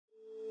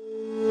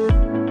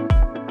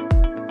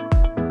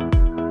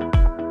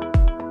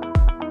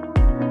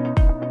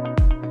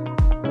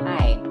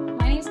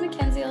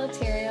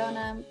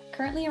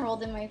currently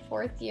enrolled in my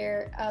 4th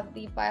year of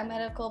the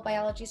Biomedical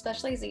Biology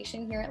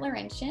specialization here at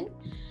Laurentian.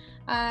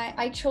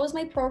 I chose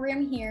my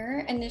program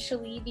here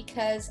initially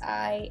because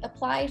I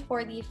applied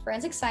for the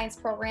forensic science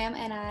program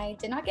and I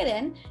did not get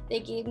in. They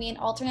gave me an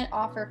alternate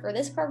offer for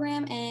this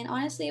program, and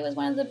honestly, it was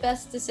one of the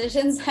best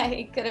decisions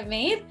I could have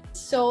made.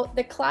 So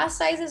the class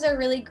sizes are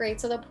really great.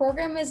 So the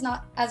program is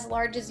not as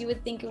large as you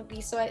would think it would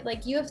be. So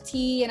like U of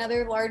T and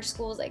other large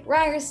schools like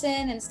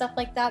Ryerson and stuff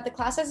like that, the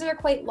class sizes are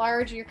quite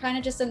large. You're kind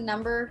of just a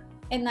number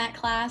in that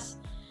class.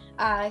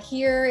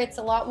 Here it's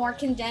a lot more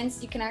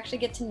condensed. You can actually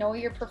get to know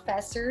your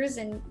professors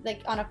and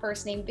like on a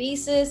first name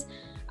basis,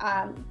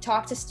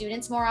 talk to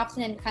students more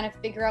often and kind of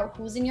figure out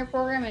who's in your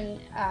program and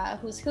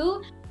who's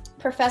who.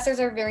 Professors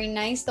are very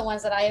nice, the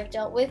ones that I have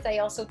dealt with. I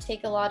also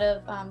take a lot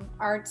of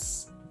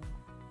arts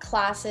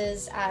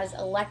classes as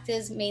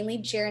electives, mainly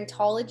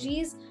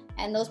gerontologies,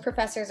 and those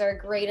professors are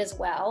great as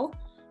well.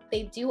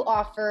 They do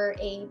offer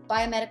a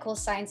biomedical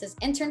sciences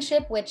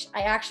internship, which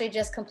I actually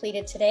just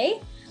completed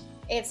today.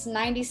 It's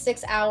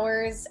 96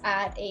 hours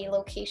at a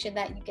location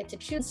that you get to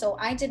choose. So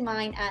I did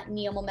mine at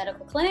Neoma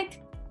Medical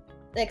Clinic.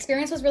 The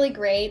experience was really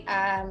great.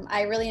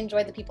 I really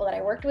enjoyed the people that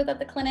I worked with at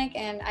the clinic,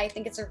 and I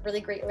think it's a really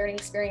great learning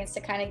experience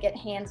to kind of get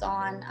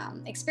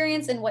hands-on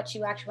experience in what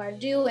you actually want to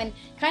do and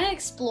kind of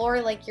explore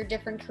like your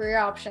different career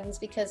options,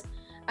 because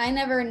I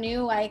never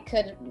knew I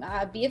could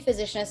be a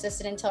physician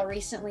assistant until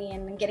recently,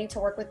 and getting to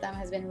work with them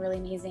has been really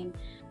amazing.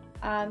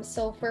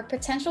 So for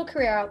potential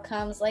career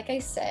outcomes, like I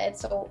said,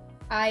 so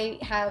I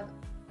have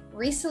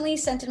recently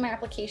sent in my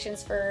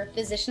applications for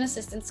physician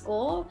assistant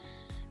school.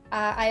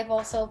 I have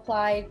also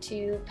applied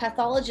to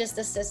pathologist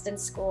assistant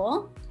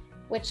school,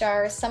 which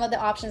are some of the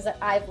options that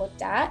I've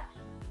looked at.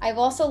 I've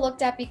also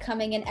looked at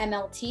becoming an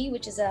MLT,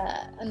 which is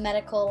a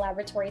medical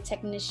laboratory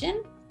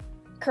technician.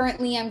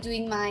 Currently, I'm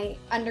doing my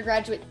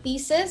undergraduate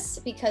thesis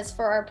because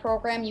for our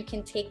program, you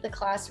can take the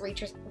class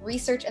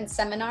research and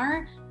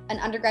seminar. An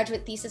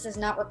undergraduate thesis is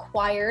not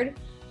required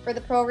for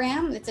the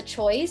program, it's a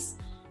choice.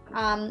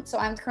 So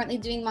I'm currently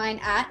doing mine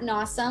at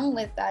NOSM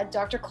with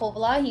Dr.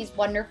 Kovala. He's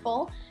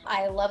wonderful.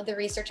 I love the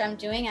research I'm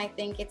doing. I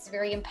think it's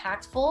very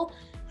impactful.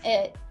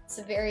 I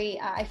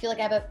feel like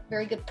I have a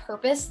very good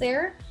purpose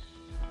there.